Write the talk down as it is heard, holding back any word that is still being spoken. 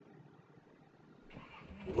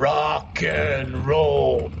Rock and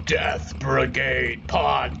Roll Death Brigade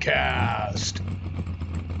podcast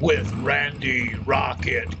with Randy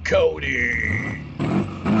Rocket Cody.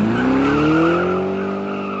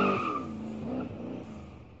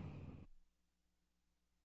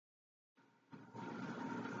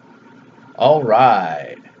 All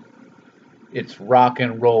right. It's Rock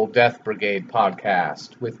and Roll Death Brigade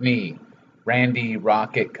podcast with me, Randy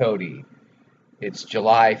Rocket Cody. It's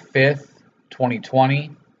July 5th,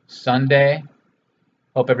 2020, Sunday.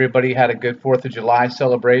 Hope everybody had a good 4th of July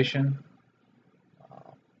celebration.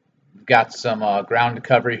 We've got some ground to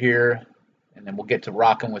cover here, and then we'll get to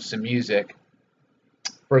rocking with some music.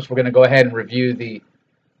 First, we're going to go ahead and review the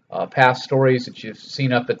past stories that you've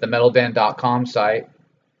seen up at the metalden.com site.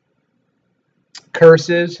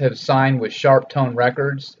 Curses have signed with Sharp Tone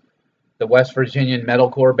Records. The West Virginian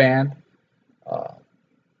metalcore band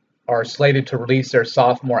are slated to release their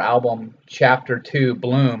sophomore album, Chapter 2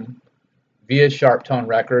 Bloom, via Sharp Tone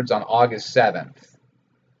Records on August 7th.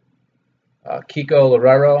 Kiko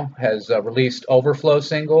Loureiro has released Overflow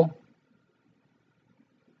single.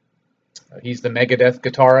 He's the Megadeth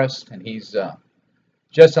guitarist, and he's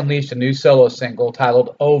just unleashed a new solo single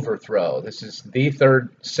titled Overthrow. This is the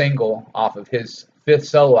third single off of his fifth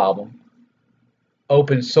solo album,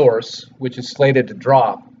 Open Source, which is slated to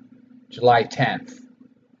drop July 10th.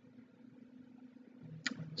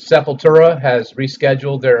 Sepultura has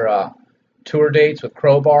rescheduled their tour dates with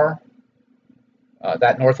Crowbar.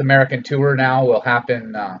 That North American tour now will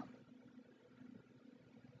happen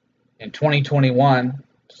in 2021.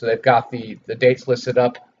 So they've got the dates listed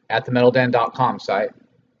up at the metalden.com site.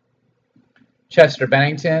 Chester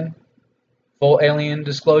Bennington, Full Alien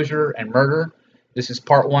Disclosure and Murder. This is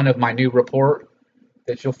part one of my new report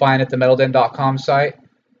that you'll find at the metalden.com site.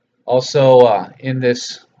 Also, in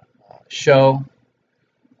this show,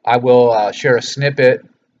 I will share a snippet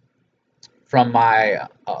from my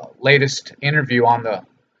latest interview on the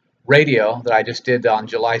radio that I just did on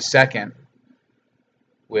July 2nd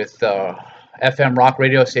with FM rock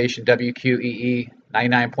radio station WQEE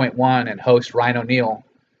 99.1 and host Ryan O'Neill.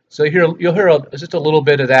 So you'll hear just a little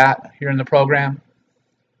bit of that here in the program.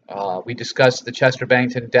 We discussed the Chester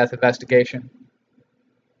Bennington death investigation.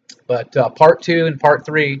 But part two and part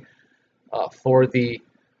three for the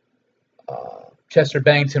Chester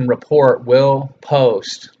Bennington report will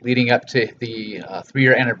post leading up to the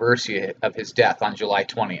 3-year anniversary of his death on July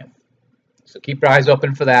 20th. So keep your eyes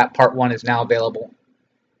open for that. Part one is now available.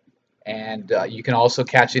 And you can also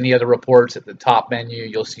catch any other reports at the top menu.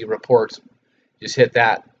 You'll see reports. Just hit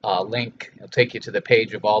that link. It'll take you to the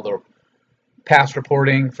page of all the past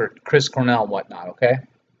reporting for Chris Cornell and whatnot, okay?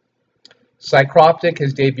 Psychroptic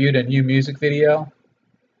has debuted a new music video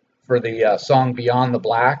for the song Beyond the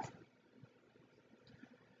Black.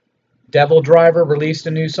 Devil Driver released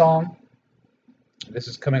a new song. This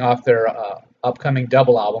is coming off their upcoming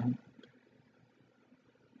double album.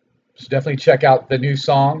 So definitely check out the new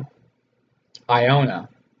song, Iona.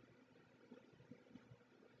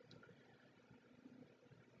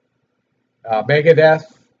 Megadeth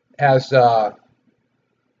has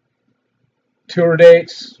tour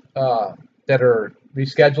dates that are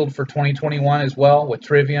rescheduled for 2021 as well, with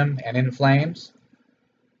Trivium and In Flames.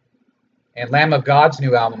 And Lamb of God's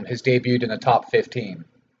new album has debuted in the top 15.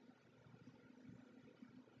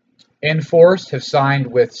 Enforced have signed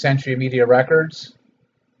with Century Media Records.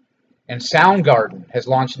 And Soundgarden has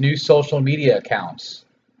launched new social media accounts.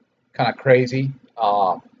 Kind of crazy.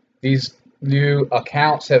 These new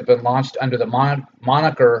accounts have been launched under the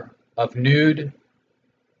moniker of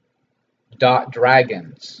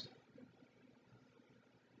Nude.Dragons.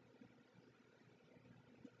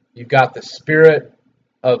 You've got the Spirit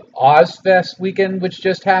of Ozfest weekend, which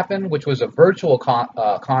just happened, which was a virtual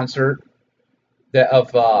concert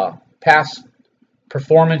of past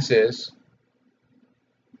performances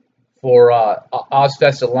for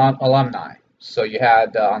Ozfest alumni. So you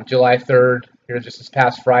had on July 3rd, here just this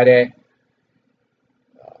past Friday,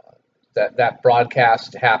 that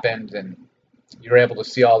broadcast happened, and you were able to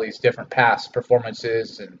see all these different past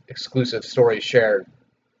performances and exclusive stories shared.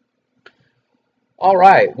 All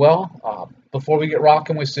right, well, before we get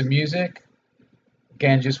rocking with some music,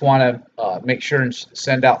 again, just want to make sure and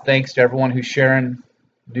send out thanks to everyone who's sharing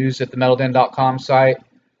news at the metalden.com site,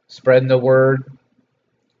 spreading the word.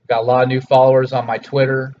 Got a lot of new followers on my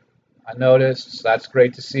Twitter, I noticed, so that's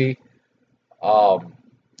great to see. A lot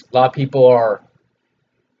of people are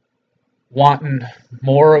wanting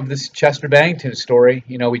more of this Chester Bennington story.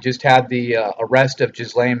 You know, we just had the arrest of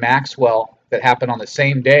Ghislaine Maxwell that happened on the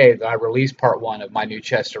same day that I released part one of my new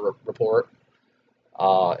Chester report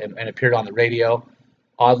and appeared on the radio.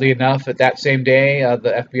 Oddly enough, at that same day,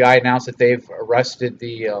 the FBI announced that they've arrested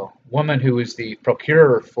the woman who was the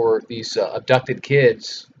procurer for these abducted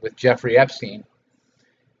kids with Jeffrey Epstein.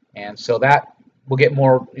 And so that we'll get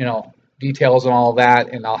more, details on all of that,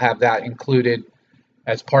 and I'll have that included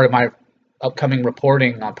as part of my upcoming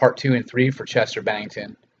reporting on part 2 and 3 for Chester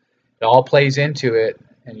Bennington. It all plays into it,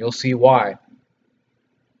 and you'll see why.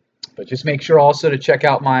 But just make sure also to check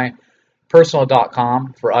out my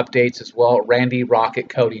personal.com for updates as well,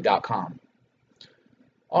 randyrocketcody.com.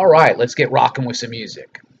 All right, let's get rocking with some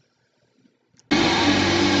music.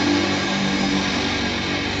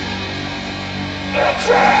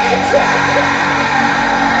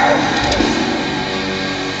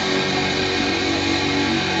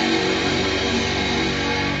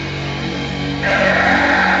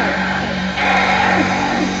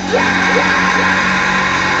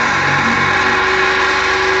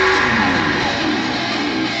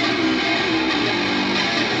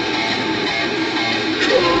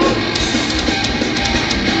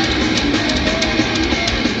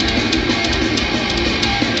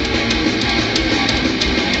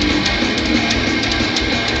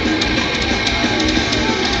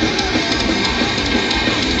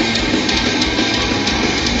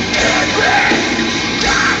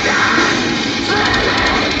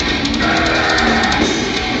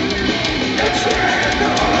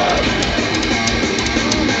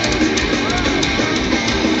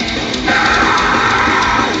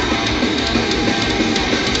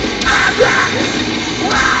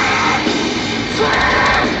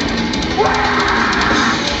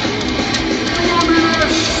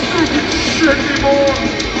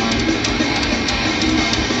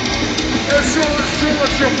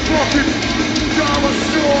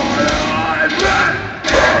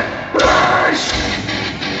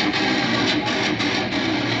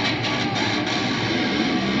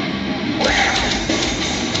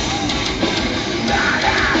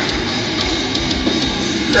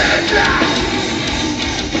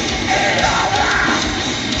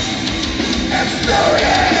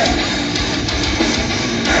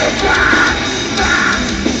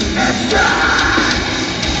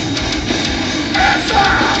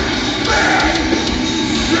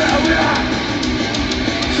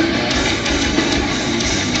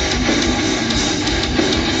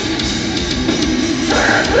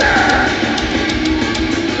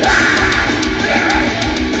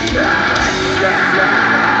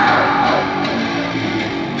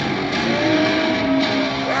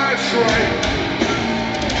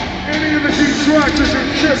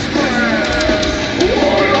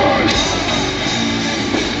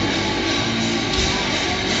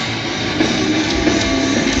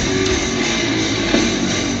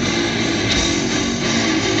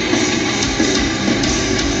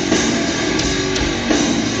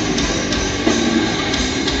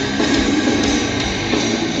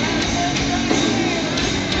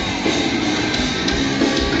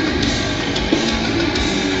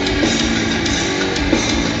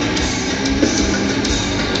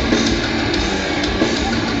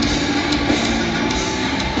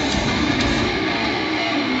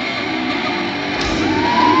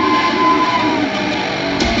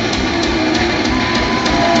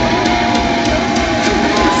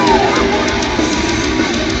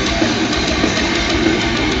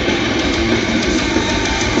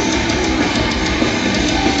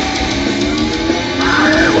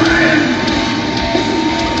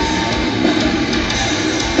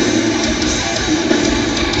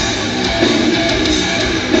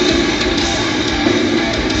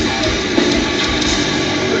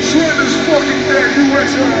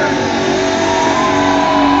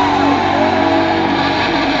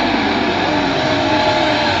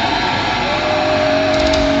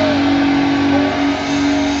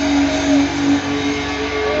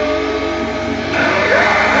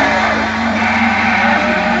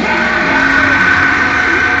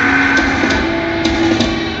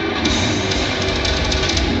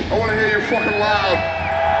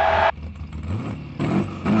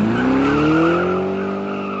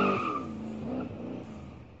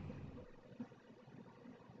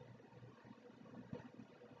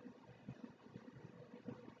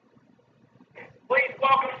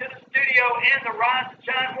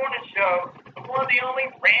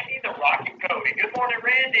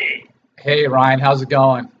 Hey, Ryan, how's it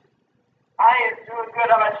going? I am doing good.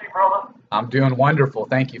 How about you, brother? I'm doing wonderful.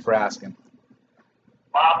 Thank you for asking.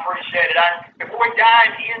 Well, I appreciate it. Before we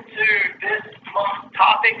dive into this month's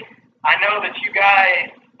topic, I know that you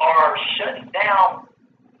guys are shutting down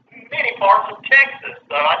many parts of Texas,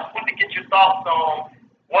 so I just wanted to get your thoughts on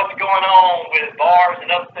what's going on with bars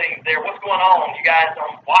and other things there. What's going on? You guys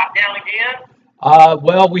on lockdown again?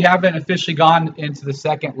 Well, we haven't officially gone into the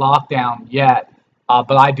second lockdown yet,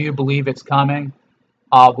 but I do believe it's coming.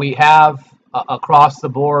 We have across the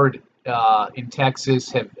board in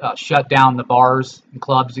Texas have shut down the bars and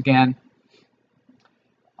clubs again.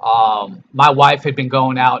 My wife had been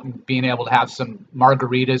going out and being able to have some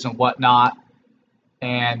margaritas and whatnot,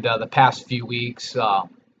 and the past few weeks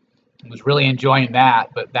was really enjoying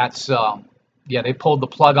that. But that's yeah, they pulled the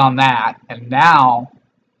plug on that, and now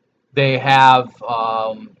they have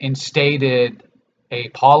instated a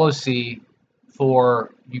policy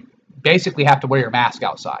for you basically have to wear your mask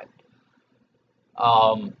outside.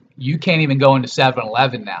 You can't even go into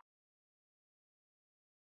 7-Eleven now.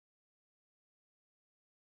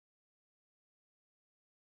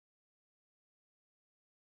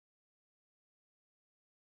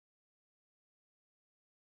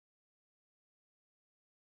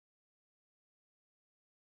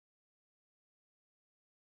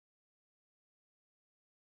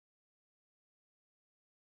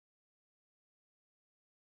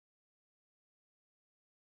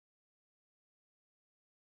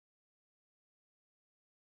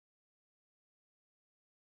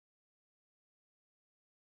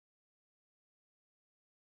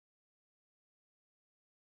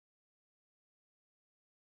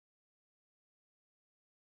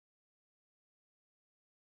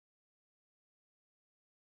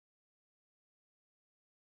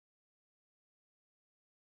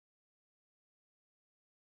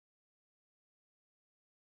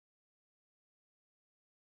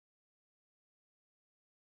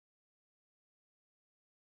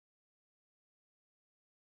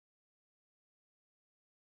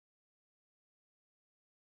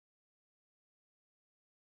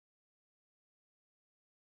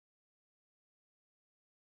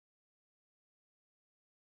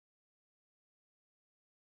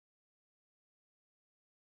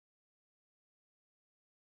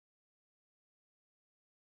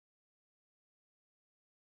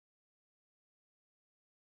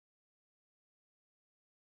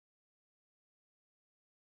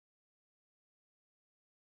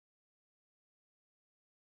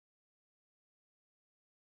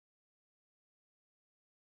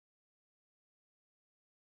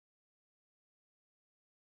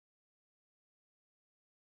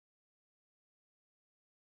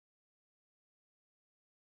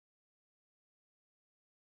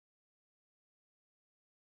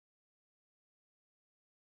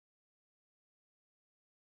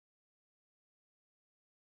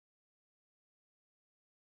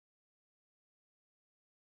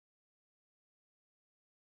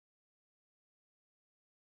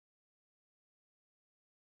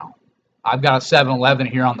 I've got a 7-Eleven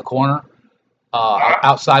here on the corner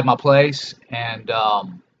outside my place, and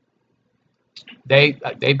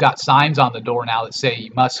they've got signs on the door now that say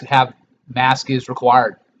you must have mask is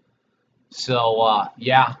required. So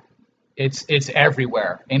yeah, it's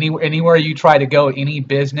everywhere. Anywhere you try to go, any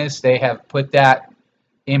business, they have put that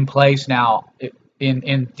in place now. In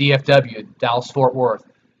DFW, Dallas Fort Worth,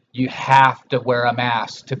 you have to wear a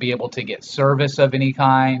mask to be able to get service of any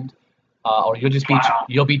kind, or Wow.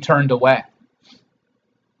 you'll be turned away.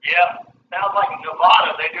 Yeah, sounds like in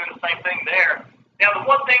Nevada they do the same thing there. Now, the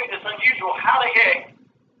one thing that's unusual, how the heck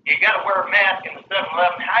you got to wear a mask in the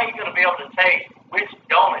 7-Eleven? How are you going to be able to taste which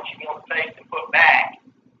donuts you want to taste and put back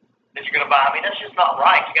that you're going to buy? I mean, that's just not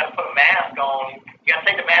right. You got to put a mask on. You got to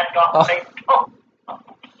take the mask off and taste the donut.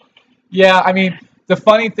 Yeah, I mean, the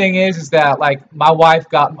funny thing is that like my wife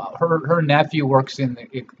got her nephew works in the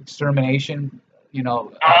extermination,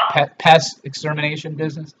 pest extermination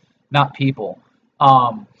business, not people.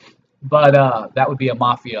 Um, but that would be a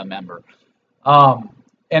mafia member. Um,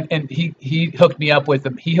 and he hooked me up with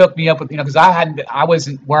him. He hooked me up with because I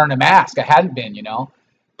wasn't wearing a mask. I hadn't been,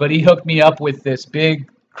 but he hooked me up with this big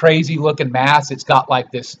crazy looking mask. It's got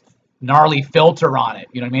like this gnarly filter on it.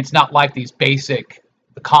 You know what I mean? It's not like these basic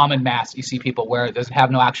the common masks you see people wear. It doesn't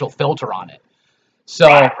have no actual filter on it. So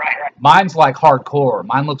Right. mine's like hardcore.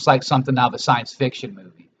 Mine looks like something out of a science fiction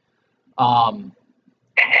movie. Um,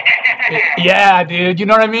 yeah, dude. You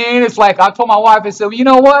know what I mean? It's like I told my wife, I said, well, you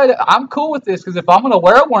know what? I'm cool with this because if I'm gonna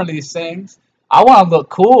wear one of these things, I want to look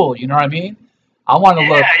cool. You know what I mean? I want to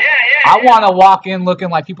look. I want to walk in looking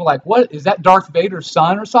like people like, what is that Darth Vader's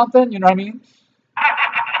son or something? You know what I mean?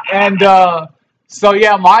 And so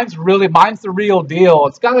yeah, mine's the real deal.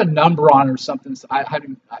 It's got a number on it or something. So I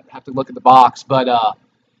have to look at the box, but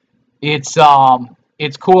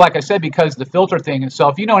it's cool, like I said, because the filter thing. And so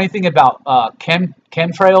if you know anything about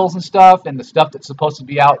chemtrails and stuff, and the stuff that's supposed to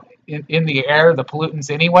be out in the air, the pollutants,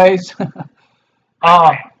 anyways,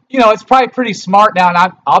 uh, it's probably pretty smart now.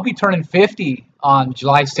 And I'll be turning 50 on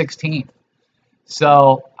July 16th.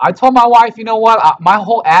 So I told my wife, you know what? My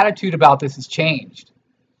whole attitude about this has changed.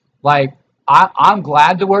 Like I'm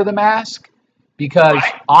glad to wear the mask because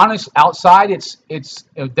Right. honest outside it's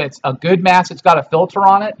that's a good mask. It's got a filter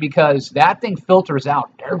on it because that thing filters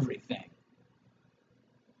out everything.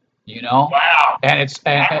 You know, Wow. and it's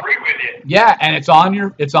I agree with you. yeah, and it's on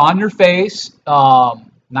your face,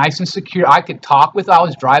 nice and secure. I could talk with. I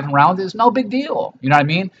was driving around. It's no big deal. You know what I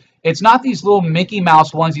mean? It's not these little Mickey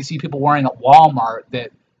Mouse ones you see people wearing at Walmart.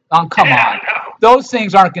 That come Yeah, on, I know. those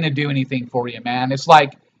things aren't going to do anything for you, man. It's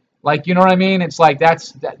like you know what I mean? It's like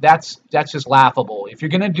that's just laughable. If you're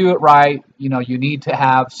going to do it right, you know you need to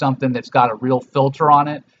have something that's got a real filter on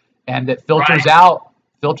it, and that Right.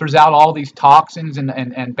 filters out all these toxins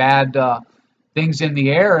and bad things in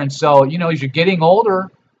the air. And so, you know, as you're getting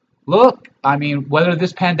older, look, I mean, whether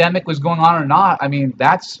this pandemic was going on or not, I mean,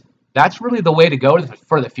 that's really the way to go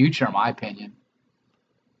for the future, in my opinion.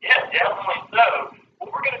 Yes, definitely so.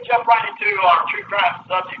 Well, we're going to jump right into our true crime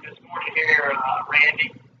subject this morning here,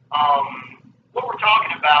 Randy. What we're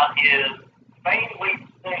talking about is famed lead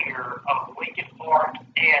singer of Linkin Park,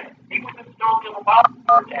 and he was in Stone Temple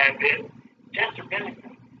for a tad bit, Chester Bennington.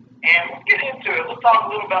 And we'll get into it. Let's talk a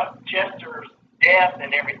little about Chester's death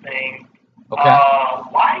and everything. Okay.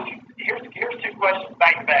 Why do you, here's two questions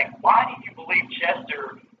back to back. Why do you believe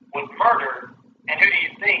Chester was murdered, and who do you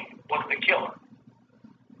think was the killer?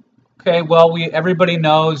 Okay. Well, everybody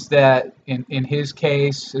knows that in his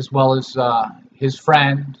case, as well as his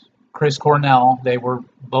friend Chris Cornell, they were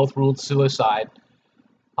both ruled suicide.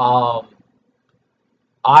 Um,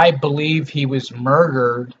 I believe he was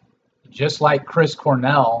murdered, just like Chris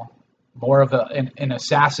Cornell, more of an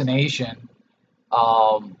assassination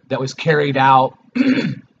that was carried out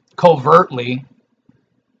covertly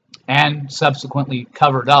and subsequently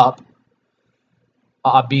covered up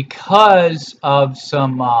because of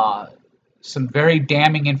some very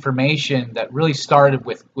damning information that really started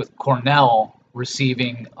with Cornell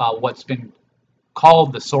receiving what's been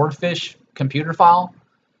called the Swordfish computer file,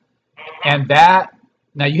 and that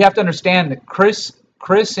now you have to understand that Chris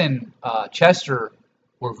and Chester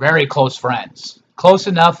were very close friends, close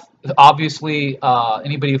enough. Obviously,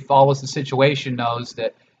 anybody who follows the situation knows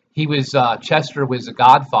that Chester was a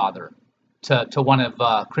godfather to one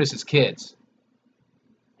of Chris's kids.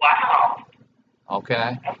 Wow.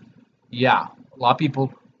 Okay, yeah, a lot of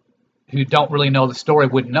people who don't really know the story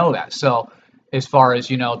wouldn't know that. So, as far as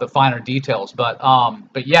you know, the finer details, but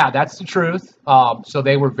yeah, that's the truth. So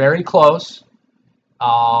they were very close.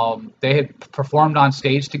 They had performed on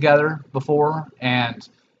stage together before, and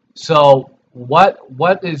so what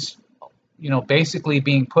is basically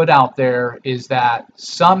being put out there is that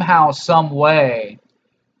somehow, some way,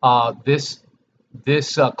 this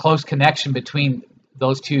close connection between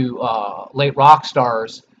those two late rock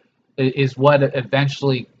stars is what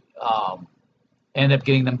eventually ended up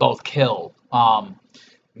getting them both killed.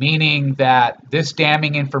 Meaning that this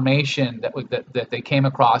damning information that they came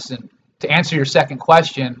across, and to answer your second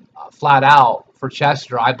question, flat out for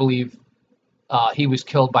Chester, I believe he was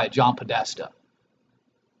killed by John Podesta.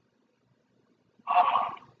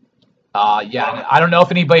 Yeah, and I don't know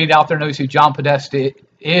if anybody out there knows who John Podesta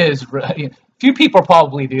is. Few people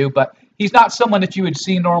probably do, but he's not someone that you would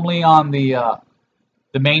see normally on the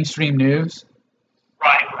mainstream news.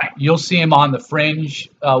 Right, right. You'll see him on the fringe,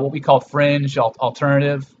 what we call fringe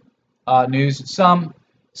alternative news. Some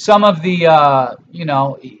of the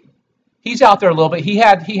he's out there a little bit. He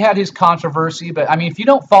had his controversy, but I mean, if you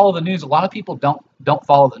don't follow the news, a lot of people don't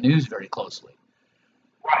follow the news very closely.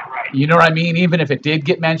 Right, right. You know what I mean? Even if it did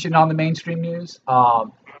get mentioned on the mainstream news.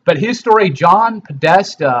 But his story, John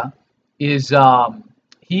Podesta, is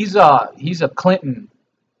he's a Clinton,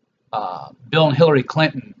 Bill and Hillary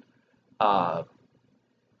Clinton,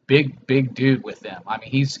 big dude with them. I mean,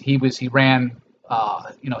 he ran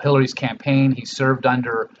Hillary's campaign. He served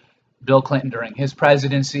under Bill Clinton during his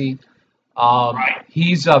presidency. Right.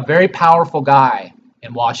 He's a very powerful guy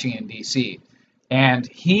in Washington D.C. And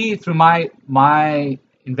he, through my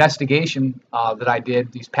investigation that I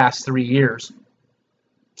did these past 3 years,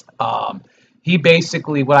 he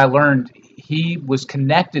basically, what I learned, he was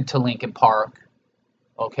connected to Linkin Park.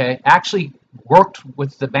 Okay, actually worked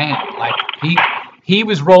with the band. Like he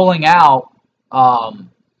was rolling out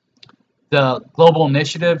the global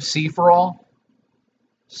initiative C for All,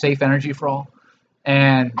 Safe Energy for All,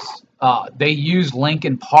 and they use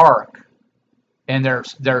Linkin Park and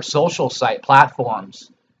their social site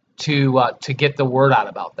platforms to get the word out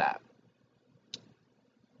about that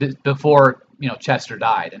before Chester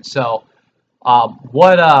died. And so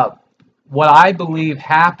what I believe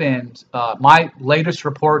happened, my latest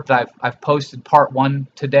report that I've posted part 1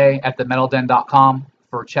 today at themetalden.com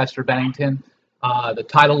for Chester Bennington. The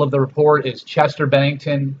title of the report is Chester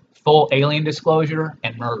Bennington, Full Alien Disclosure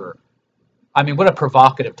and Murder. I mean, what a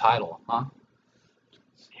provocative title, huh?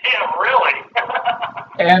 Yeah, really.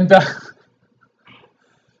 And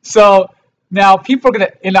so now people are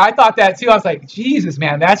gonna, and I thought that too. I was like, Jesus,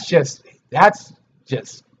 man, that's just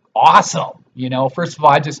awesome. You know, first of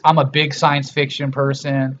all, I'm a big science fiction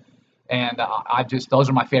person, and those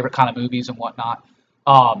are my favorite kind of movies and whatnot.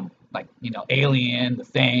 Like, you know, Alien, The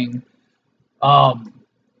Thing.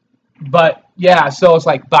 But yeah, so it's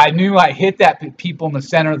like, but I knew I hit that people in the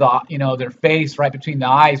center of the, you know, their face right between the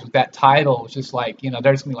eyes with that title. It was just like, you know,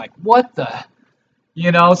 they're just gonna be like, what the,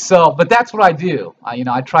 you know? So, but that's what I do. You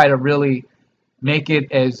know, I try to really make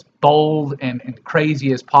it as bold and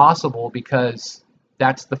crazy as possible, because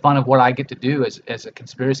that's the fun of what I get to do as a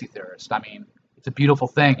conspiracy theorist. I mean, it's a beautiful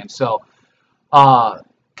thing. And so,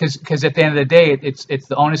 because at the end of the day, it's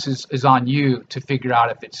the onus is on you to figure out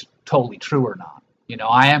if it's totally true or not. You know,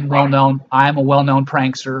 I am a well-known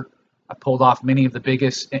prankster. I pulled off many of the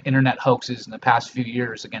biggest internet hoaxes in the past few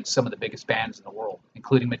years against some of the biggest bands in the world,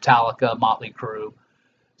 including Metallica, Motley Crue.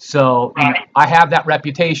 So you know, I have that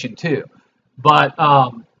reputation too. But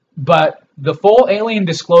the full alien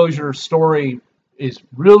disclosure story is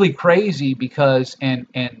really crazy because and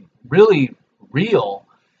really real,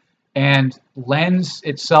 and lends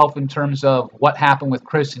itself in terms of what happened with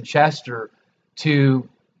Chris and Chester to,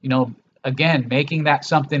 you know, again, making that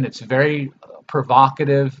something that's very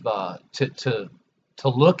provocative to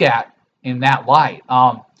look at in that light.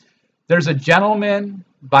 There's a gentleman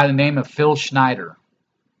by the name of Phil Schneider,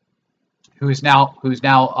 who's now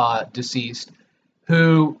deceased,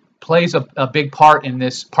 who plays a big part in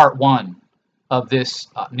this part 1 of this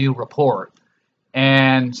new report.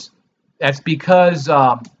 And that's because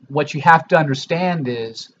what you have to understand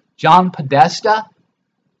is John Podesta,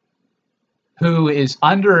 who is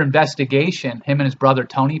under investigation, him and his brother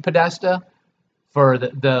Tony Podesta, for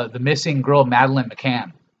the missing girl Madeleine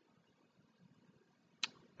McCann,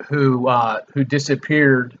 who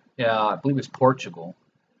disappeared, I believe it was Portugal,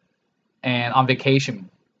 and on vacation,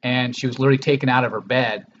 and she was literally taken out of her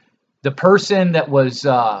bed. The person that was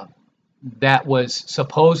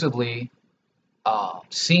supposedly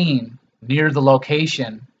seen near the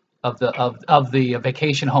location of the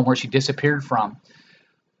vacation home where she disappeared from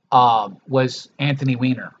was Anthony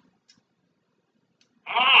Weiner.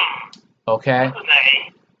 Okay.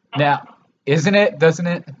 Now, isn't it? Doesn't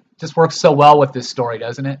it just work so well with this story,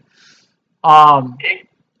 doesn't it?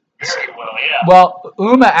 Very well, yeah. Well,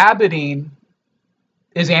 Uma Abedin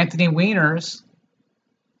is Anthony Weiner's.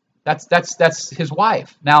 That's his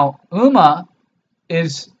wife. Now, Uma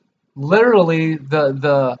is literally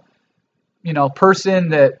the you know, person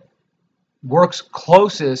that works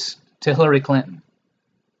closest to Hillary Clinton.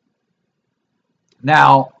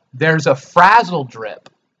 Now, there's a Frazzle Drip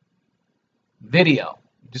video.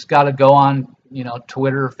 You just got to go on, you know,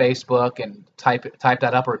 Twitter or Facebook and type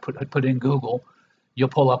that up, or put it in Google. You'll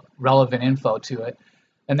pull up relevant info to it.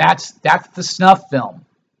 And that's the snuff film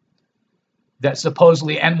that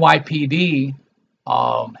supposedly NYPD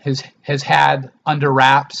has had under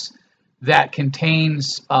wraps, that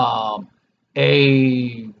contains a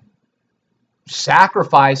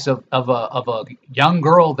sacrifice of a young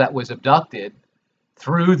girl that was abducted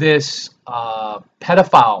through this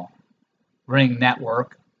pedophile ring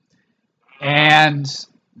network, and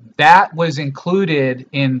that was included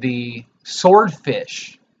in the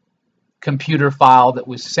Swordfish computer file that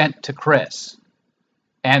was sent to Chris,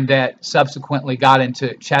 and that subsequently got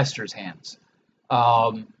into Chester's hands.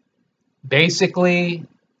 Basically,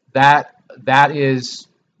 that is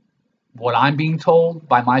what I'm being told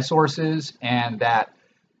by my sources, and that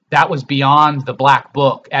was beyond the black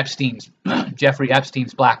book, Jeffrey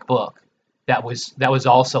Epstein's black book, that was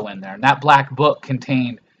also in there. And that black book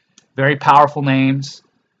contained very powerful names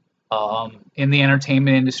in the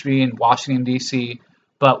entertainment industry in Washington, D.C.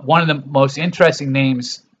 But one of the most interesting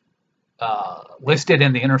names listed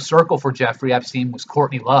in the inner circle for Jeffrey Epstein was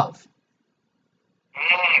Courtney Love.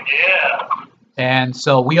 Yeah. And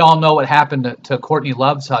so we all know what happened to Courtney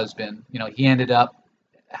Love's husband. You know, he ended up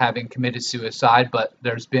having committed suicide, but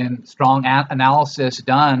there's been strong analysis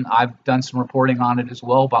done. I've done some reporting on it as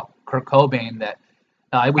well about Kurt Cobain, that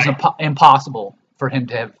it was impossible for him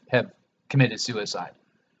to have committed suicide.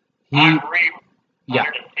 I agree 110%.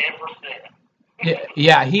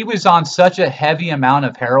 Yeah, he was on such a heavy amount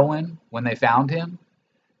of heroin when they found him.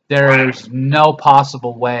 There's no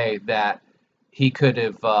possible way that he could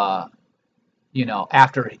have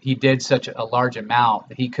after he did such a large amount,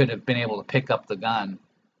 that he could have been able to pick up the gun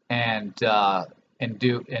and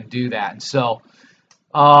do that. And so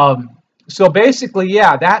basically,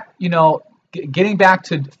 yeah, that getting back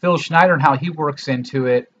to Phil Schneider and how he works into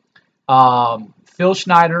it. Phil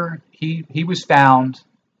Schneider, he was found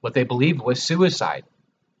what they believed was suicide.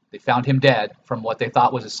 They found him dead from what they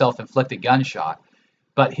thought was a self-inflicted gunshot.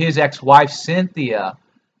 But his ex-wife Cynthia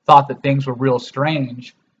thought that things were real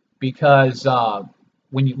strange because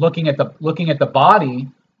when you looking at the body,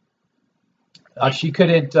 she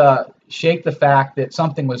couldn't shake the fact that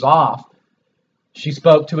something was off. She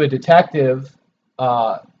spoke to a detective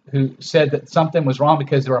who said that something was wrong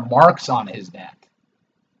because there were marks on his neck.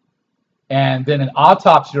 And then an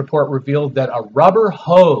autopsy report revealed that a rubber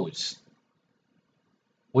hose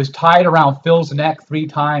was tied around Phil's neck 3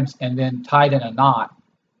 times and then tied in a knot,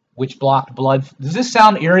 which blocked blood. Does this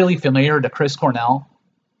sound eerily familiar to Chris Cornell?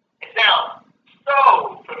 It sounds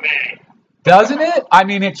so familiar. Doesn't it? I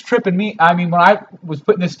mean, it's tripping me. I mean, when I was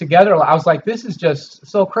putting this together, I was like, this is just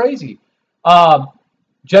so crazy.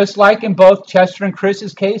 Just like in both Chester and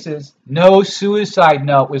Chris's cases, no suicide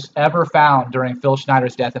note was ever found during Phil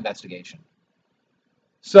Schneider's death investigation.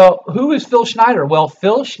 So who is Phil Schneider? Well,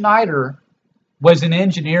 Phil Schneider was an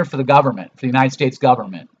engineer for the government, for the United States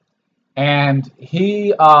government. And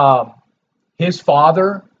his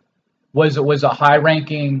father was a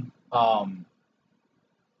high-ranking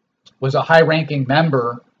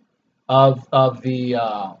member of the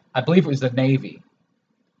I believe it was the Navy.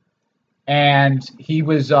 And he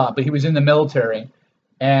was in the military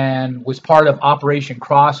and was part of Operation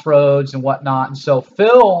Crossroads and whatnot. And so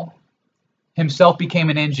Phil himself became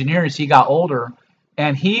an engineer as he got older,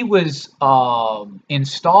 and he was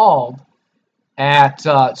installed at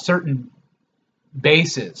certain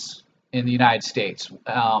bases in the United States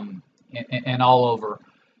and all over.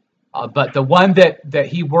 But the one that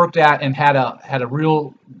he worked at and had a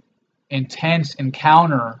real intense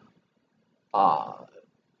encounter,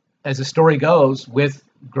 as the story goes, with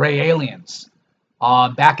gray aliens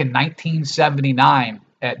back in 1979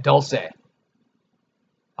 at Dulce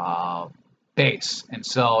base, and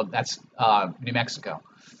so that's New Mexico.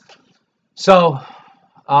 So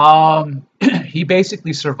he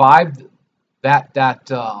basically survived that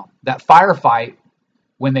firefight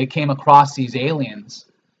when they came across these aliens,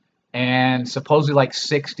 and supposedly like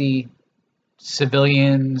 60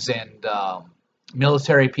 civilians and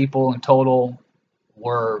military people in total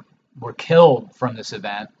were killed from this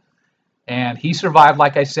event. And he survived,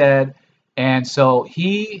 like I said, and so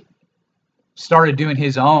he started doing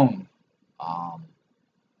his own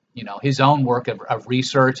his own work of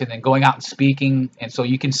research, and then going out and speaking. And so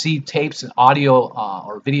you can see tapes and audio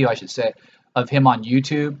or video, I should say, of him on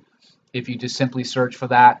YouTube if you just simply search for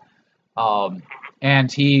that.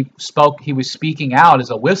 And he was speaking out as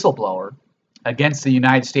a whistleblower against the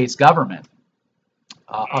United States government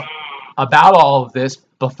about all of this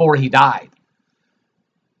before he died.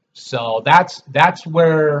 So that's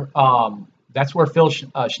where Phil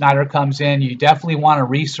Schneider comes in. You definitely want to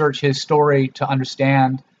research his story to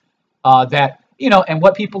understand that, and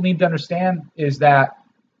what people need to understand is that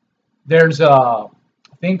there's a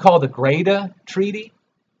thing called the Greada Treaty,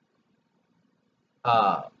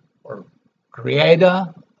 or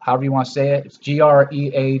Greada, however you want to say it. It's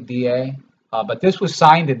Greada. But this was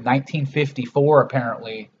signed in 1954,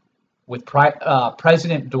 apparently, with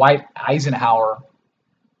President Dwight Eisenhower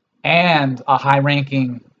and a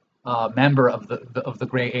high-ranking member of the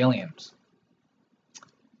gray aliens.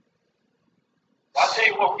 I'll tell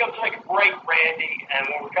you what, we're going to take a break, Randy, and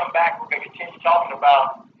when we come back, we're going to continue talking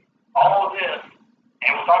about all of this,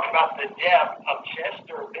 and we're talking about the death of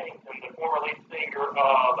Chester Bennington, the former lead singer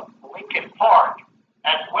of Linkin Park,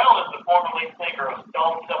 as well as the former lead singer of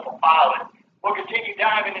Stone Temple Pilots. We'll continue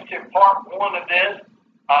diving into part 1 of this.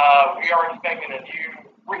 We are expecting a new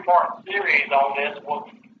 3-part series on this.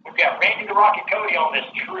 We've got Randy the Rocket Cody on this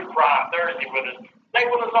True Crime Thursday with us. Stay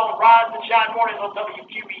with us on Rise and Shine Mornings on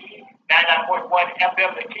WQEE 99.1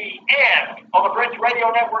 FM The Key and on the Bridge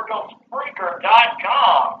Radio Network on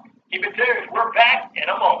Spreaker.com. Keep it tuned. We're back in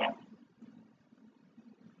a moment.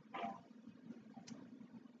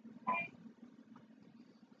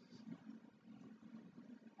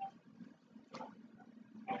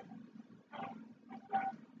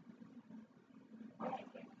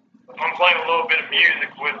 I'm playing a little bit of music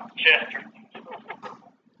with Chester.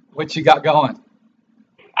 What you got going?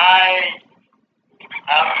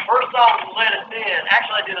 First song Let Us In.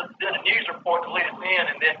 Actually, I did a news report to Let Us In,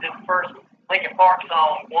 and then did the first Linkin Park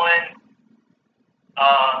song, One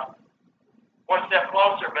Step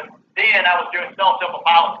Closer. But then I was doing Stone Temple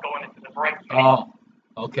Pilots going into the break. Oh,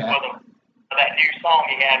 okay. that new song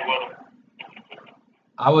he had with him.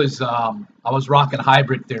 I was rocking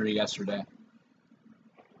Hybrid Theory yesterday.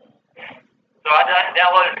 So I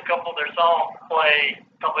downloaded a couple of their songs to play,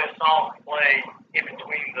 in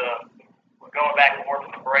between going back and forth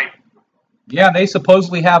in the break. Yeah, they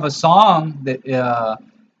supposedly have a song that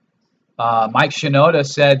Mike Shinoda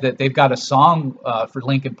said that they've got a song for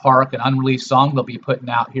Linkin Park, an unreleased song they'll be putting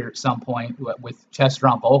out here at some point with Chester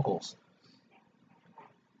on vocals.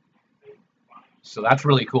 So that's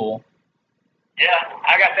really cool. Yeah,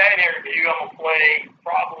 I got that interview. I'm gonna play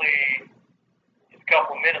probably just a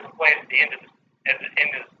couple of minutes. I'll play it at the end of the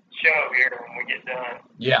show here when we get done.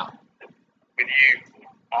 Yeah. With you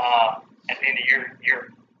at the end of your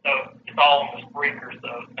so it's all on the Spreaker.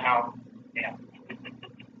 So now, yeah.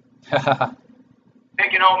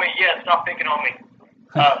 Picking on me, yeah. Stop picking on me.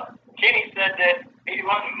 Kenny said that he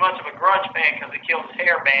wasn't much of a grunge fan because it kills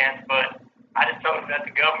hair bands, but I just told him that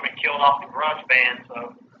the government killed off the grunge band,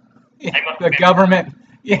 so.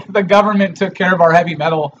 The government took care of our heavy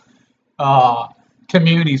metal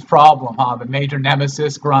community's problem, huh? The major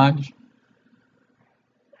nemesis, grunge.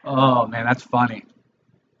 Oh man, that's funny.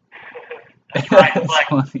 That's right. It's like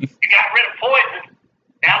funny. You got rid of Poison.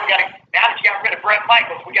 Now that you got rid of Bret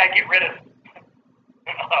Michaels, we got to get rid of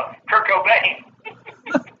Kurt Cobain.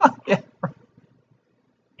 Yeah.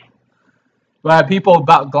 But people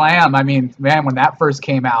about glam, I mean, man, when that first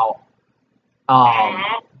came out,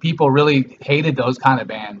 people really hated those kind of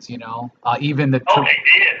bands, you know. Even the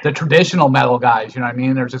traditional metal guys, you know what I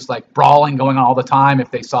mean? There's just like brawling going on all the time if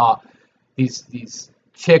they saw these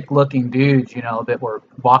chick-looking dudes, you know, that were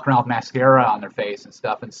walking around with mascara on their face and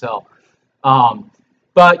stuff. And so,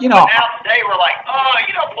 but you know. But now today we're like,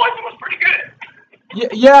 Poison was pretty good.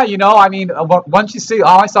 Yeah, you know, I mean, once you see,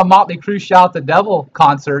 I saw Motley Crue Shout the Devil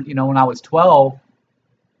concert, you know, when I was 12,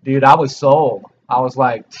 dude, I was sold. I was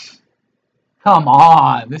like, come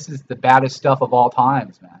on, this is the baddest stuff of all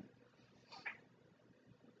times, man.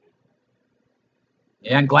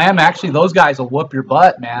 Yeah, and glam, actually, those guys will whoop your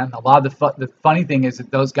butt, man. A lot of the funny thing is that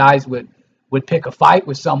those guys would pick a fight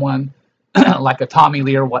with someone like a Tommy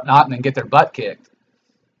Lee or whatnot and then get their butt kicked.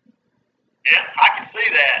 Yeah, I can see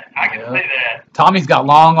that. I can see that. Tommy's got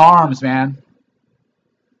long arms, man.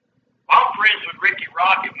 I'm friends with Ricky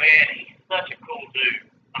Rocket, man. He's such a cool dude.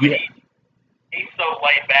 I mean, he's so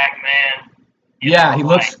laid back, man.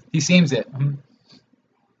 He seems it. Mm-hmm.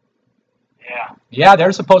 Yeah. Yeah,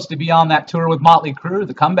 they're supposed to be on that tour with Motley Crue,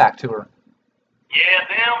 the comeback tour. Yeah,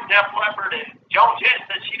 them, Def Leppard, and Joan Jett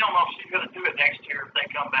said she don't know if she's going to do it next year if they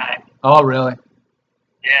come back. Oh, really?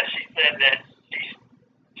 Yeah, she said that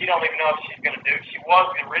she don't even know if she's going to do it. She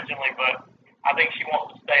was originally, but I think she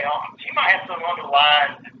wants to stay on. She might have some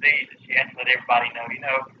underlying disease that she hasn't let everybody know. You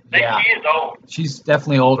know, she is old. She's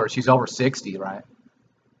definitely older. She's over 60, right?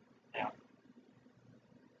 Yeah.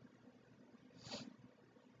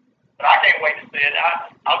 But I can't wait to see it. I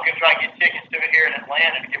was going to try to get tickets to it here in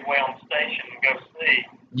Atlanta to get away on the station and go see.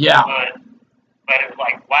 Yeah. But it was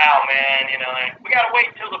like, wow, man, you know, we got to wait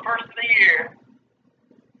until the first of the year.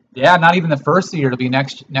 Yeah, not even the first of the year. It'll be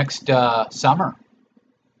next summer.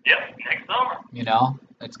 Yep, next summer. You know,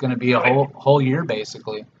 it's going to be a whole year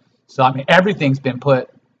basically. So I mean, everything's been put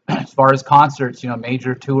as far as concerts. You know,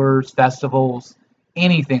 major tours, festivals,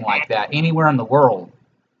 anything like that, anywhere in the world.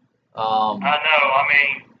 I know. I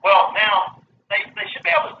mean, well, now they should be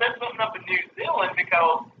able to set something up in New Zealand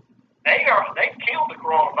because they killed the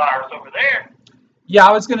coronavirus over there. Yeah,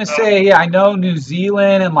 I was going to say, I know New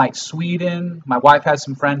Zealand and like Sweden. My wife has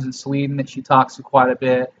some friends in Sweden that she talks to quite a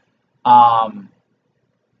bit.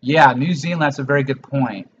 Yeah, New Zealand, that's a very good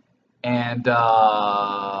point. And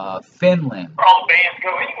Finland. Where all the bands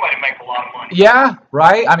go anyway to make a lot of money. Yeah,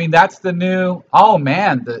 right? I mean, that's the new, oh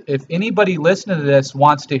man, if anybody listening to this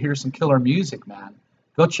wants to hear some killer music, man,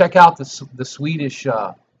 go check out the Swedish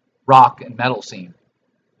rock and metal scene.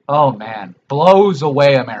 Oh man, blows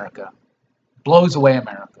away America. Blows away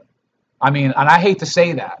America. I mean, and I hate to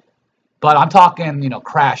say that, but I'm talking, you know,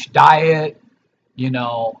 Crash Diet, you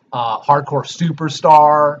know, Hardcore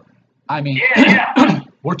Superstar. I mean,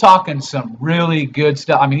 we're talking some really good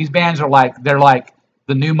stuff. I mean, these bands are they're like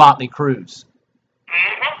the new Motley Crues.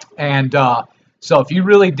 And so if you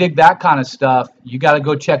really dig that kind of stuff, you got to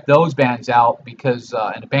go check those bands out because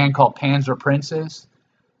in a band called Panzer Princes,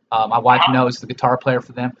 my wife knows the guitar player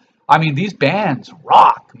for them. I mean, these bands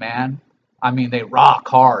rock, man. I mean, they rock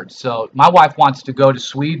hard. So my wife wants to go to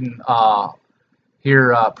Sweden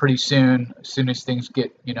here pretty soon, as soon as things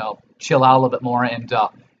get, you know, chill out a little bit more, and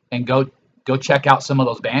go check out some of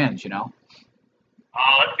those bands, you know.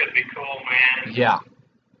 Oh, that's gonna be cool, man. Yeah.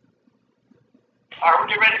 All right, we're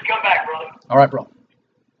getting ready to come back, brother. All right, bro.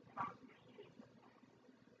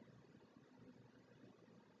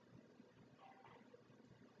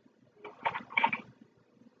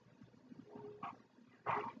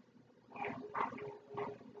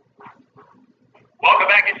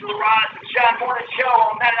 back into the Rise and Shine Morning Show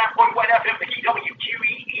on 99.1 FM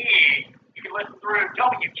WQEE. You can listen through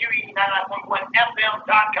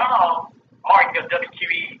WQEE99.1FM.com, or you can go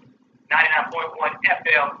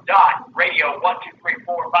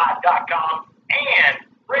WQEE99.1FM.radio12345.com and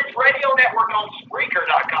Bridge Radio Network on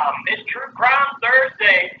Spreaker.com. It's True Crime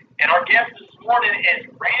Thursday, and our guest this morning is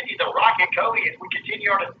Randy the Rocket Cody as we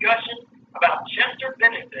continue our discussion about Chester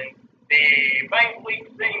Bennington, the famed lead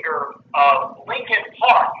singer of Linkin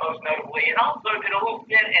Park, most notably, and also did a little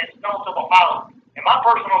stint in Stone Temple Pilots. In my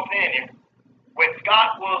personal opinion, when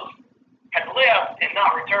Scott had left and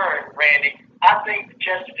not returned, Randy, I think that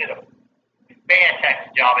Chester did a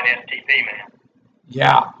fantastic job in STP, man.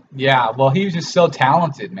 Yeah. Well, he was just so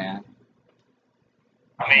talented, man.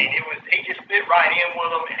 I mean, he just fit right in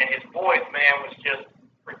with them, and his voice, man, was just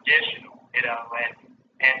traditional, you know.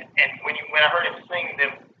 And when I heard him sing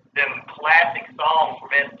them classic songs from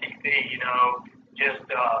STP, you know, just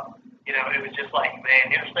it was just like,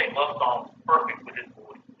 man, Interstate Love Song was perfect with his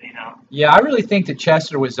voice, you know. Yeah, I really think that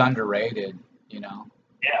Chester was underrated, you know.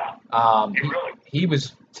 Yeah. He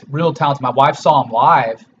was real talented. My wife saw him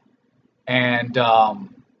live, and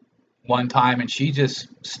one time, and she just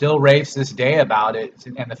still raves this day about it.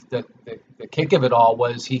 And the kick of it all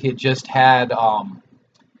was he had just had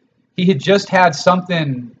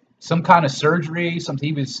something, some kind of surgery, something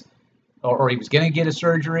he was going to get a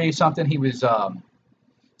surgery, something. He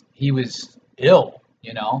was ill,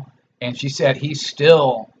 you know, and she said he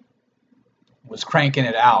still was cranking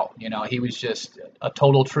it out. You know, he was just a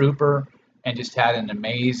total trooper and just had an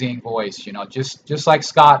amazing voice, you know, just like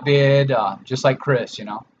Scott did, just like Chris, you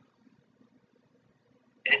know.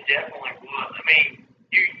 It definitely was. I mean,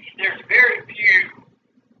 there's very few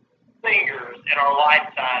singers in our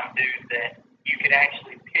lifetime, dude, that you could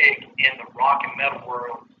actually pick in the rock and metal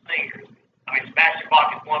world singers. I mean, Sebastian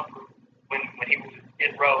Bach is one for when he was at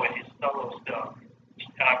Skid Row and his solo stuff.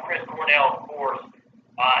 Chris Cornell, of course,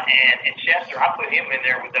 and Chester. I put him in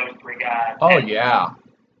there with those three guys. Oh yeah,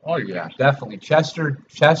 definitely.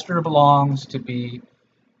 Chester belongs to be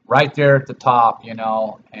right there at the top, you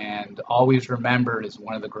know, and always remembered as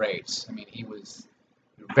one of the greats. I mean, he was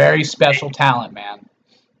a very special talent, man.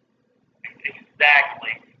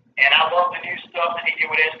 Exactly. And I love the new stuff that he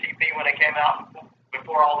did with STP when it came out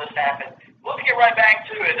before all this happened. Let's get right back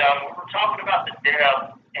to it. We were talking about the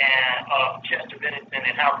death of Chester Bennington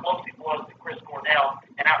and how close he was to Chris Cornell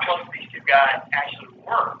and how close these two guys actually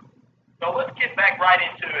were. So let's get back right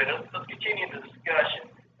into it. Let's continue the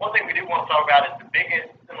discussion. One thing we do want to talk about is the biggest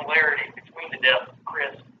similarity between the death of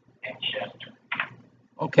Chris and Chester.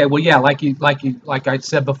 Okay, well, yeah, like I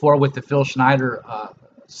said before with the Phil Schneider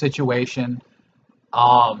situation,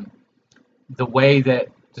 the way that,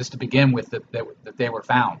 just to begin with, that they were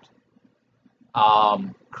found.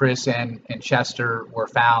 Chris and Chester were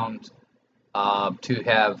found to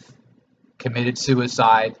have committed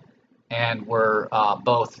suicide and were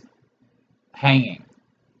both hanging.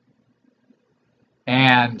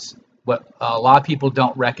 And what a lot of people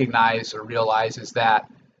don't recognize or realize is that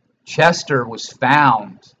Chester was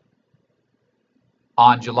found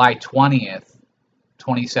on July 20th,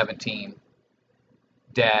 2017,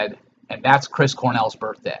 dead, and that's Chris Cornell's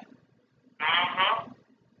birthday.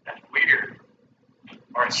 That's weird.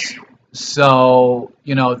 Or unusual. So,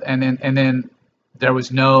 you know, and then there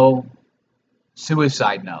was no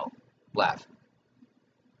suicide note left.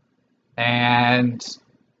 And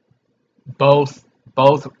both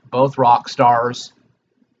rock stars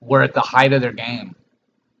were at the height of their game.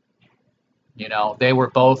 You know, they were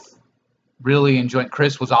both really enjoying.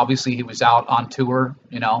 Chris was obviously, he was out on tour,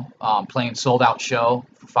 you know, playing sold out show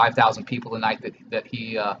for 5,000 people the night that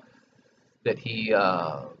he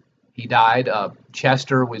died.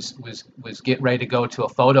 Chester was getting ready to go to a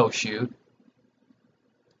photo shoot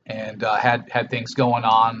and had things going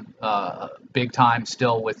on big time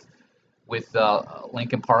still with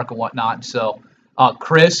Linkin Park and whatnot. So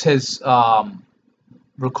Chris has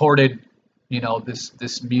recorded, you know,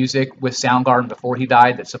 this music with Soundgarden before he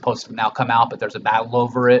died that's supposed to now come out, but there's a battle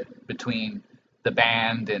over it between the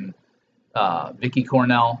band and Vicky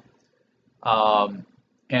Cornell. And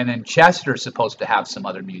then Chester's supposed to have some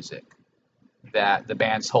other music that the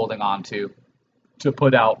band's holding on to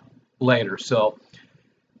put out later. So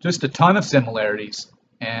just a ton of similarities.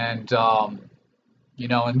 And, you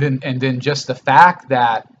know, and then just the fact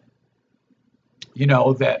that, you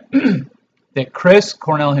know, that that Chris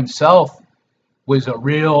Cornell himself was a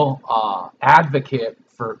real advocate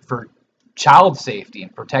for child safety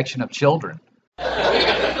and protection of children.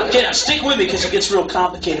 Okay, now stick with me because it gets real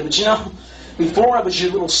complicated. But you know, before I was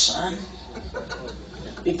your little son,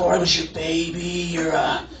 before I was your baby, your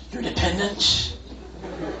dependent,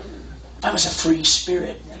 I was a free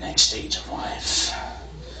spirit in the next stage of life.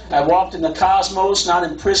 I walked in the cosmos, not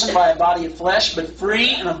imprisoned by a body of flesh, but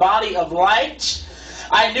free in a body of light.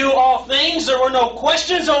 I knew all things. There were no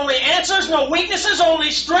questions, only answers, no weaknesses,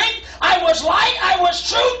 only strength. I was light. I was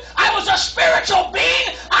truth. I was a spiritual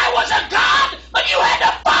being. I was a God, but you had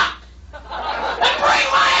to fuck and bring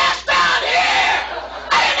my ass down here.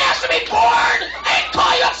 I didn't ask to be born. I didn't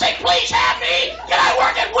call you up and say, please have me. Can I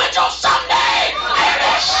work at Winchell someday? I hear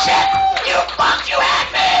this shit. You fucked. You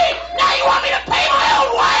had me. Now you want me to pay my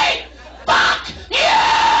own way? Fuck you.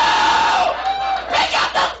 Pick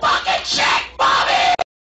up the fucking check, Bobby.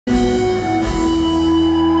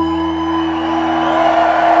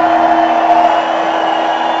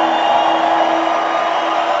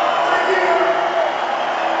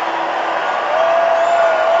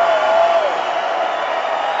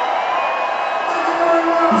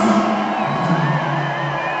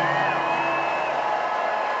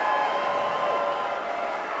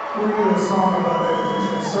 We're doing a song about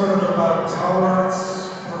it, sort of about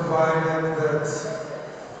tolerance, provided that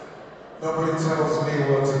nobody tells me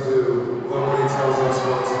what to do, nobody tells us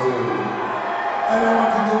what to do.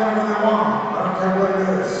 Anyone can do whatever they want, I don't care what it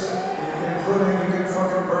is. Including you can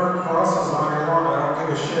fucking burn crosses on your lawn, I don't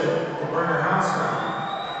give a shit. You can burn your house down.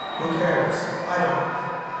 Who cares? I don't.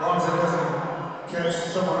 As long as it doesn't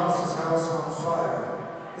catch someone else's house on fire.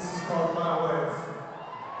 This is called My Wave.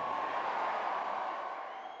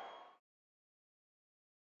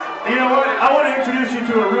 You know what? I want to introduce you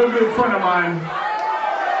to a real good friend of mine.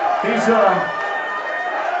 He's the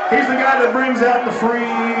guy that brings out the free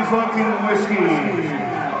fucking whiskey.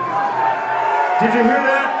 Did you hear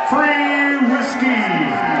that? Free whiskey.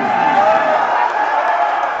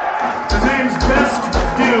 His name's Best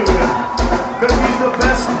Dude, because he's the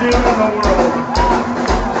best dude in the world.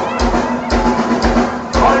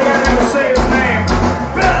 All you gotta do is say his name.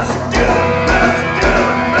 Best Dude, Best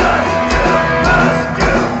Dude, Best Dude,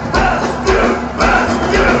 Best Dude.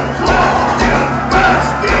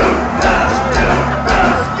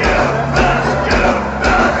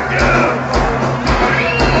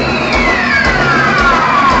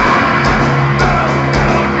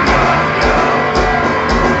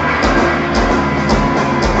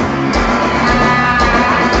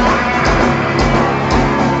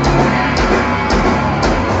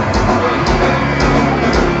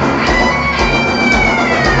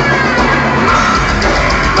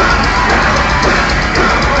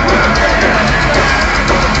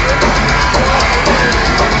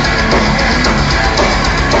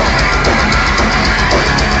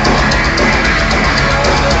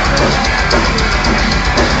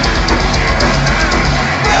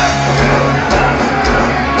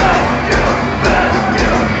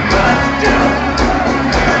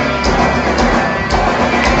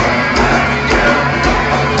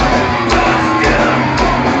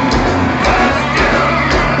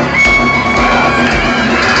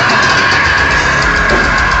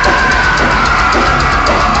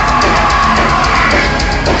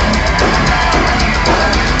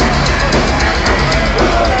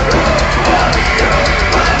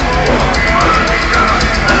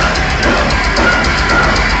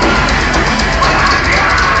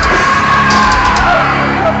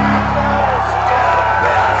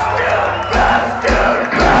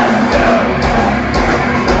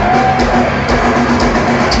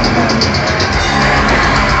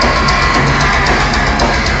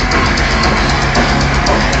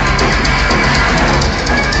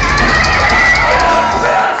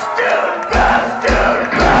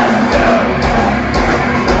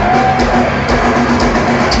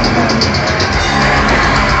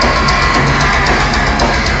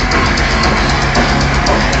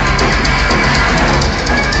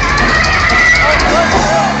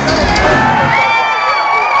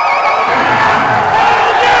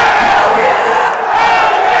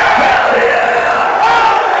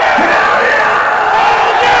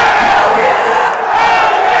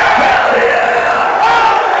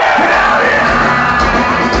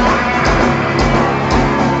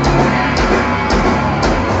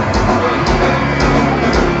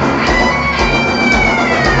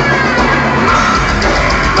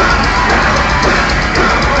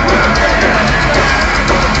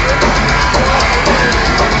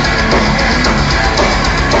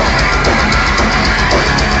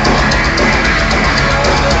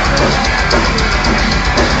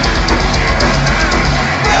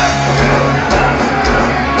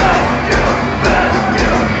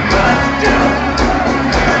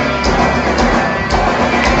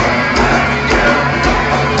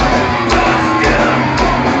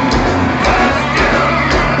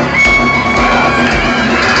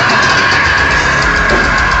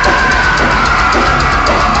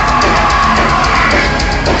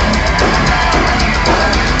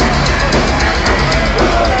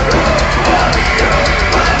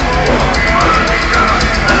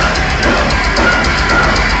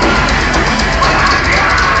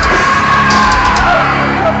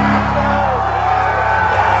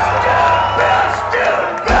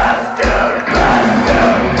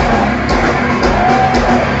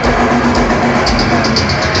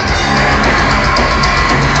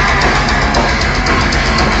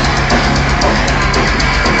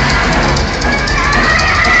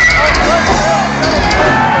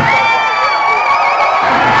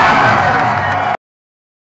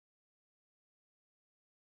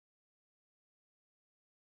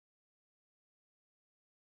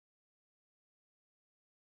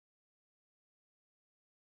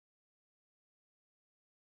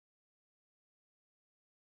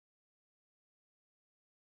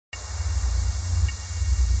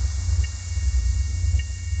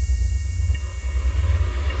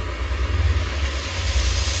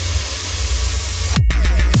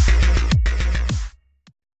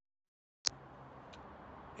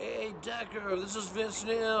 Hey, Decker, this is Vince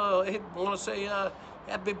Neil. Hey, I want to say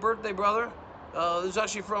happy birthday, brother. This is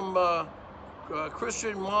actually from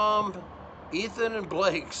Christian, Mom, Ethan, and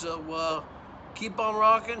Blake. So keep on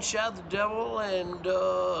rocking, shout the devil, and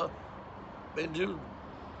do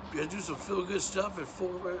some feel good stuff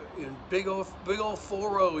in big old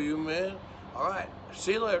 4-0, you man. All right,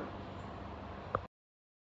 see you later.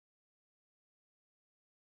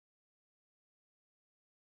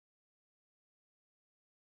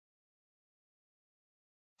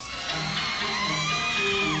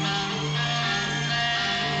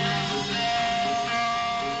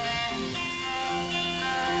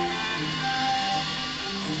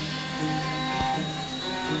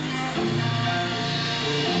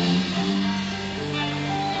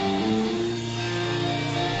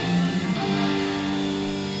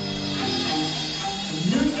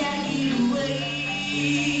 Look at you way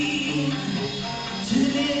to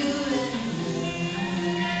live,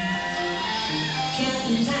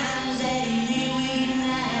 counting times that you did we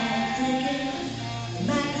not thinking,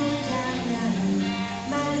 might go down now,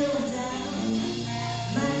 might go down,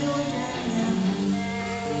 might go down now.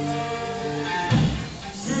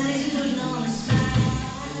 Sunny's putting on a smile,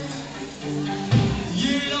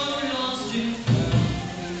 you don't lost it.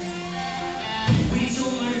 We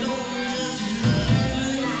told her don't just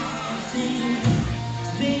learn life,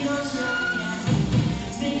 big on slow down,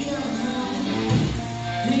 big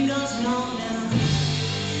on slow down.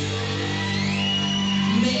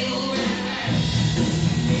 Make alright,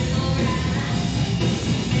 make alright,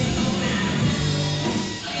 make alright, make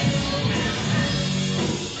alright,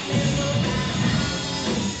 make alright,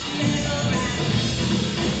 make alright.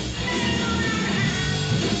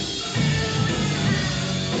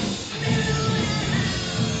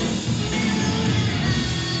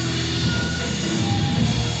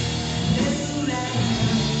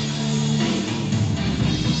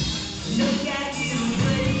 Look at you,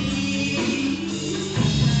 baby.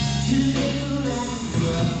 To live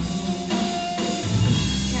right.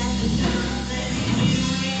 Count the times that you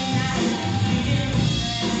and I begin.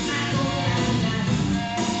 Might go down now,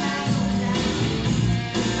 might go down,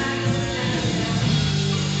 might go down now.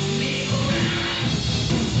 Make alright,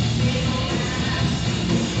 make alright,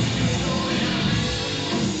 make alright,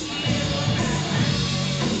 make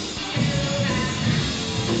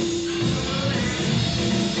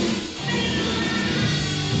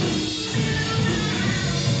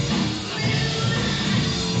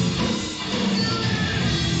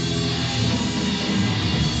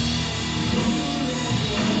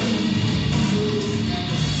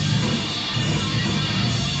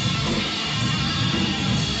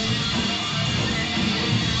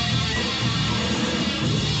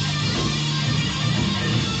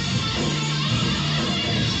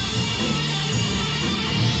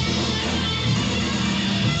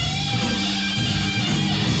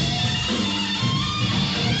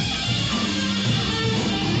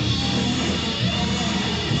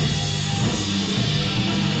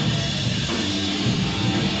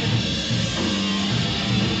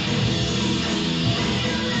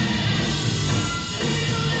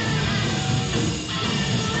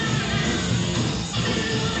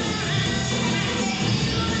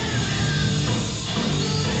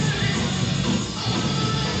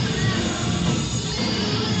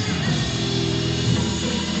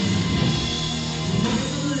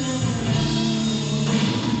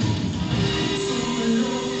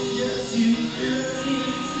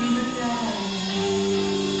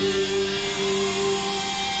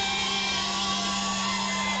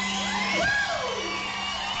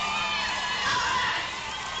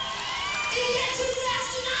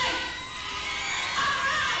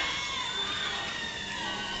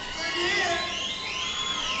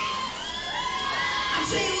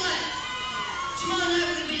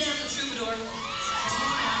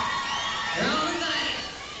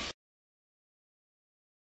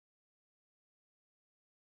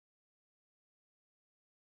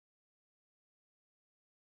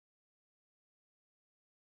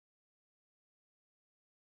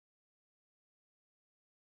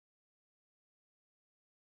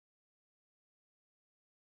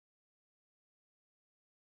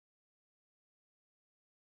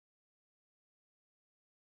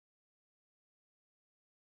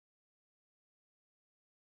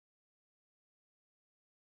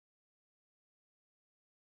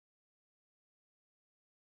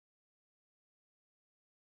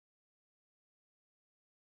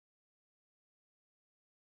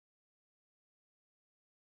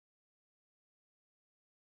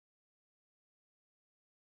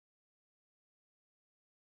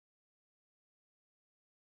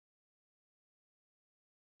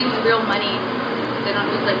Real money They don't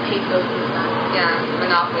use like pesos and stuff. Yeah,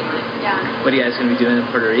 Monopoly money. Yeah. What are you guys going to be doing in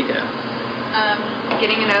Puerto Rico?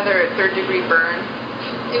 Getting another third-degree burn.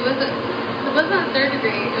 It wasn't a third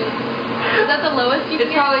degree. Was that the lowest you It's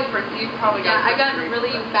could get? probably first. You probably got. Yeah, I got first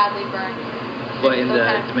degree. really badly burned. What, in So the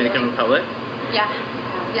kind of Dominican feeling. Republic? Yeah.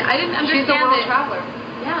 Yeah, I didn't She's understand a world it. traveler.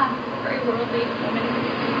 Yeah, very worldly woman.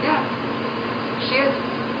 Yeah. She is.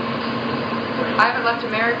 I haven't left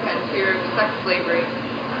America in fear of sex slavery.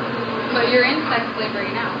 But you're in sex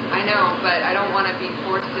slavery now. I know, but I don't want to be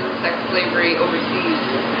forced into sex slavery overseas.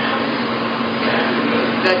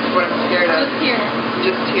 That's what I'm scared of. Just here.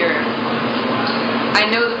 Just here. I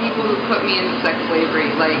know the people who put me into sex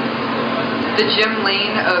slavery. Like, the Jim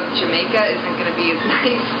Lane of Jamaica isn't going to be as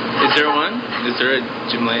nice. Is there one? Is there a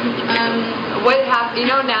Jim Lane in Jamaica? What happened? You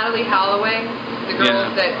know Natalie Holloway, the girl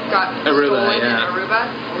Yeah. that got Aruba, stolen yeah. in Aruba.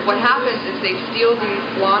 What happens is they steal these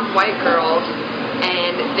blonde white girls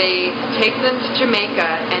and they take them to Jamaica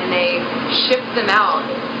and they ship them out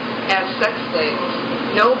as sex slaves.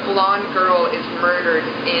 No blonde girl is murdered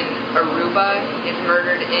in Aruba, is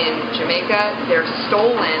murdered in Jamaica. They're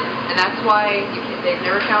stolen, and that's why they've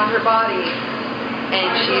never found her body, and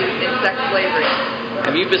she's in sex slavery.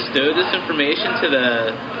 Have you bestowed this information to the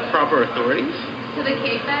proper authorities? To the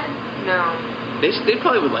Cape Bed? No. They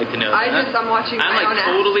probably would like to know that. I'm watching I'm my own like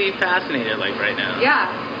totally fascinated like right now. Yeah,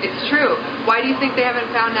 it's true. Why do you think they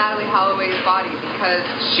haven't found Natalie Holloway's body? Because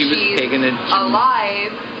She was she's taken to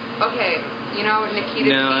alive. Okay, you know Nikita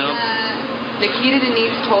No, I Denise? Nikita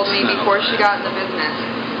Denise told me No. before she got in the business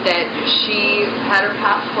that she had her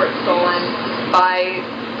passport stolen by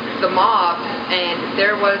the mob, and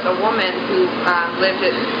there was a woman who lived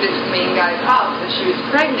at this main guy's house, and she was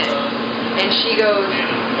pregnant. And she goes,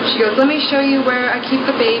 let me show you where I keep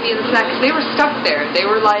the baby and this and that. 'Cause they were stuck there. They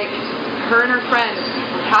were like, her and her friends,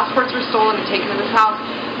 passports were stolen and taken to this house.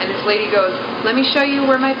 And this lady goes, let me show you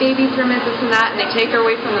where my baby's room is, this and that. And they take her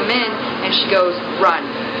away from the men, and she goes, run.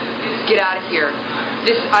 Get out of here.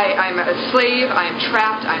 I'm a slave, I'm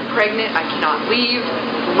trapped, I'm pregnant, I cannot leave.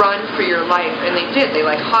 Run for your life. And they did. They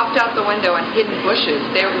like hopped out the window and hid in bushes.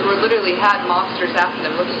 They were literally had monsters after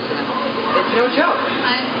them looking for them. It's no joke.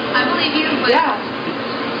 I believe you, but Yeah.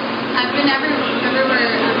 I've been everywhere.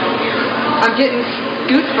 I'm getting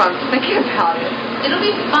goosebumps thinking about it. It'll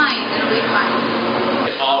be fine. It'll be fine.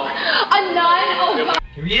 A nun? Oh, God.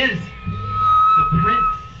 Here he is, the Prince